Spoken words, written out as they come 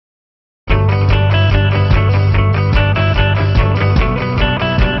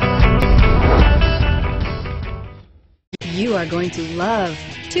are going to love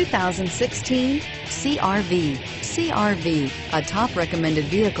 2016 CR-V. CR-V, a top recommended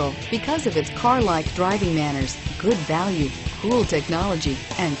vehicle because of its car-like driving manners, good value, cool technology,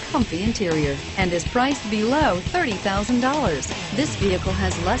 and comfy interior, and is priced below $30,000. This vehicle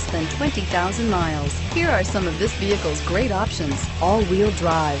has less than 20,000 miles. Here are some of this vehicle's great options: all-wheel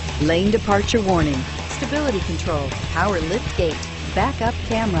drive, lane departure warning, stability control, power lift gate, backup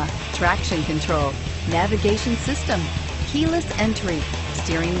camera, traction control, navigation system, keyless entry,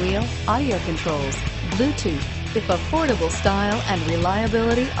 steering wheel audio controls, Bluetooth. If affordable style and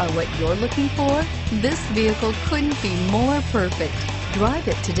reliability are what you're looking for, this vehicle couldn't be more perfect. Drive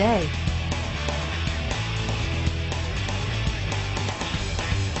it today.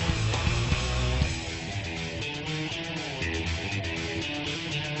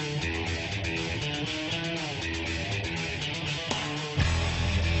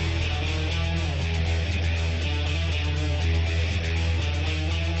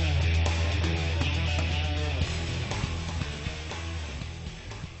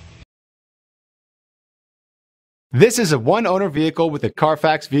 This is a one-owner vehicle with a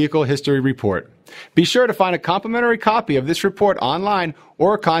Carfax Vehicle History Report. Be sure to find a complimentary copy of this report online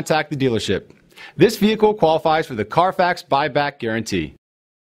or contact the dealership. This vehicle qualifies for the Carfax Buyback Guarantee.